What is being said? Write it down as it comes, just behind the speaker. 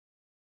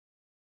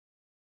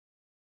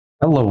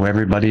Hello,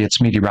 everybody. It's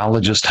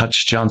meteorologist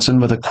Hutch Johnson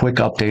with a quick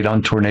update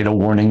on tornado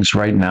warnings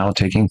right now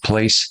taking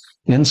place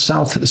in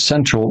south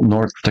central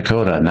North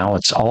Dakota. Now,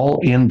 it's all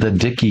in the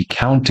Dickey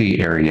County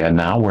area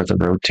now where the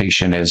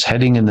rotation is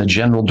heading in the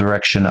general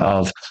direction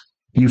of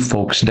you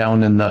folks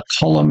down in the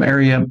Cullum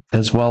area,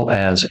 as well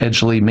as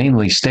Edgeley,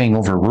 mainly staying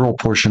over rural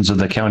portions of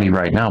the county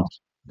right now.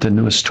 The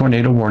newest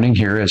tornado warning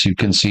here, as you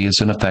can see,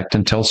 is in effect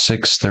until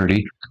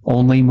 6:30,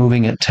 only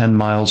moving at 10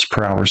 miles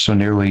per hour, so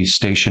nearly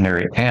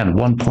stationary, and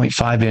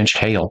 1.5-inch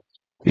hail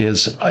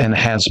is and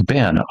has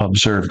been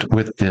observed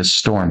with this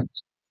storm.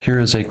 Here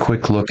is a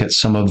quick look at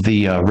some of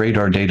the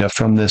radar data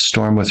from this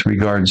storm with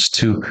regards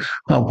to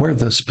where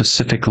the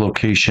specific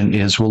location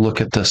is. We'll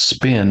look at the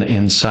spin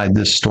inside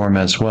this storm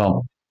as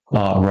well.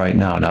 Right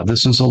now. Now,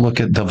 this is a look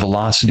at the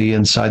velocity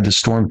inside the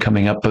storm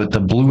coming up, but the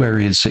blue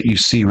areas that you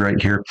see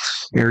right here,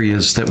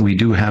 areas that we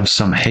do have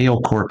some hail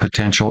core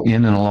potential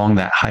in and along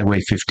that Highway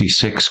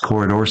 56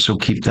 corridor. So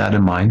keep that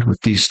in mind with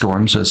these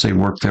storms as they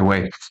work their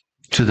way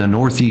to the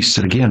northeast.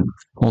 Again,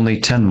 only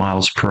 10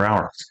 miles per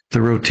hour.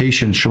 The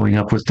rotation showing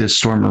up with this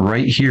storm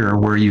right here,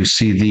 where you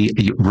see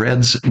the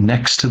reds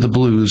next to the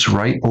blues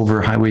right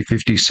over Highway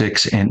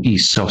 56 and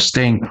east. So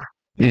staying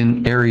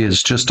in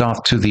areas just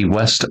off to the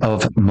west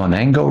of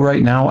Monango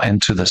right now and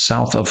to the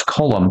south of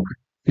Cullum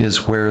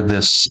is where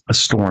this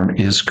storm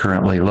is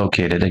currently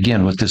located.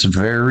 Again, with this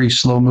very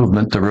slow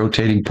movement, the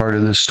rotating part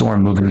of this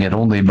storm moving at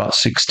only about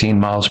 16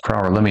 miles per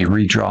hour. Let me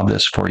redraw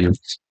this for you.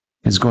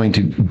 Is going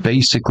to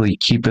basically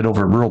keep it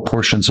over rural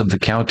portions of the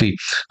county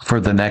for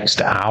the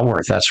next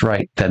hour. That's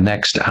right, the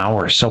next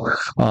hour. So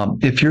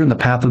if you're in the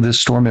path of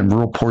this storm in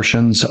rural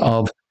portions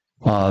of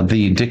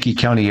the Dickey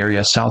County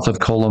area south of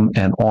Cullum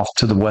and off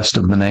to the west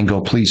of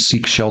Menango, please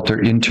seek shelter,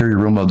 interior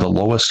room of the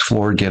lowest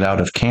floor, get out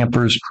of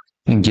campers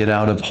and get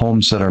out of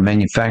homes that are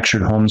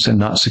manufactured homes and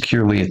not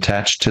securely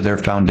attached to their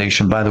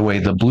foundation. By the way,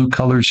 the blue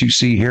colors you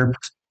see here,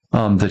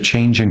 the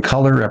change in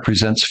color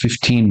represents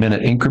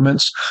 15-minute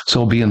increments. So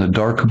it'll be in the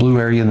dark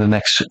blue area in the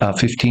next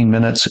 15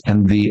 minutes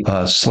and the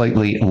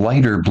slightly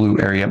lighter blue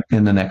area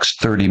in the next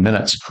 30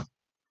 minutes.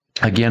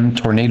 Again,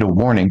 tornado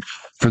warning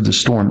for the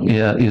storm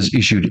is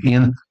issued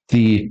in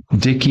the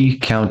Dickey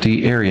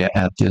County area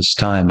at this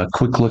time. A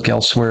quick look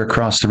elsewhere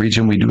across the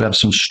region. We do have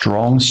some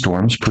strong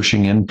storms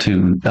pushing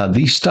into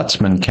the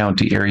Stutzman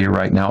County area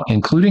right now,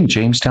 including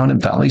Jamestown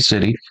and Valley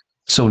City.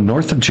 So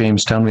north of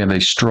Jamestown, we have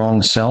a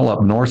strong cell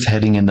up north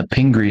heading in the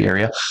Pingree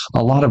area.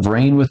 A lot of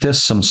rain with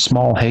this, some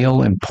small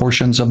hail, and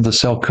portions of the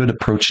cell could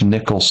approach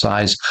nickel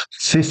size,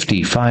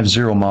 50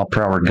 mile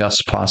per hour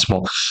gusts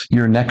possible.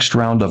 Your next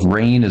round of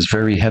rain is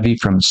very heavy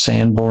from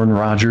Sanborn,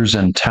 Rogers,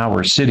 and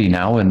Tower City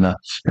now in the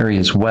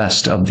areas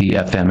west of the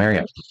FM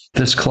area.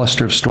 This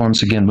cluster of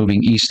storms, again,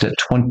 moving east at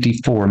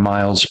 24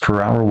 miles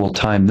per hour. We'll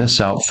time this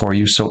out for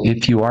you. So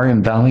if you are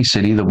in Valley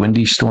City, the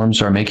windy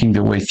storms are making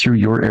their way through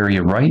your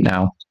area right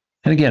now.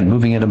 And again,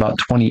 moving at about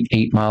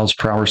 28 miles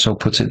per hour, so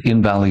puts it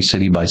in Valley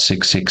City by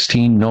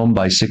 6:16, Nome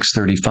by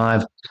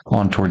 6:35,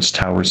 on towards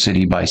Tower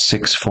City by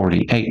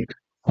 6:48.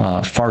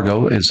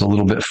 Fargo is a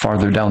little bit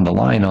farther down the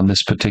line on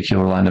this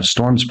particular line of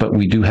storms, but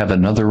we do have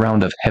another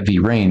round of heavy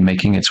rain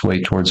making its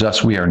way towards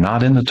us. We are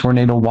not in the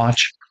tornado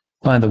watch,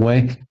 by the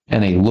way,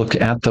 and a look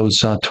at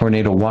those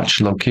tornado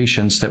watch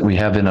locations that we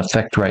have in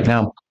effect right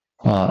now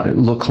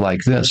look like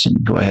this.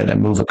 And go ahead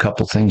and move a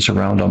couple things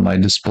around on my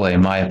display.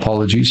 My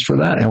apologies for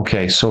that.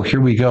 Okay, so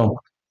here we go.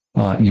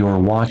 Your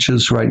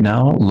watches right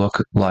now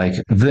look like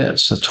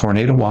this. A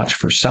tornado watch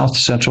for south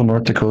central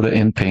North Dakota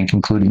in pink,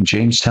 including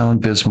Jamestown,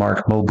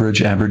 Bismarck,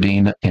 Mobridge,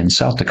 Aberdeen, and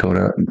South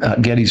Dakota,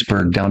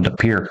 Gettysburg down to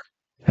Pierre.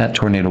 That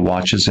tornado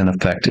watch is in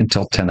effect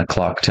until 10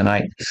 o'clock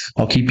tonight.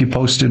 I'll keep you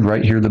posted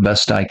right here the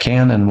best I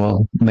can, and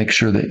we'll make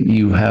sure that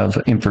you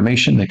have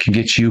information that can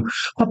get you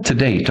up to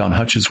date on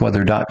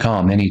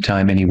hutchesweather.com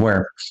anytime,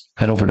 anywhere.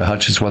 Head over to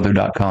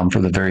hutchesweather.com for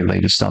the very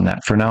latest on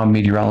that. For now, I'm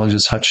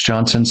meteorologist Hutch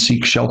Johnson.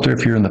 Seek shelter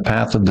if you're in the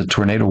path of the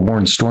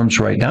tornado-warned storms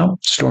right now.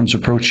 Storms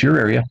approach your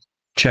area.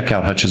 Check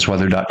out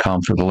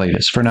hutchesweather.com for the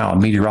latest. For now, I'm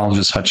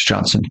meteorologist Hutch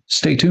Johnson.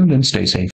 Stay tuned and stay safe.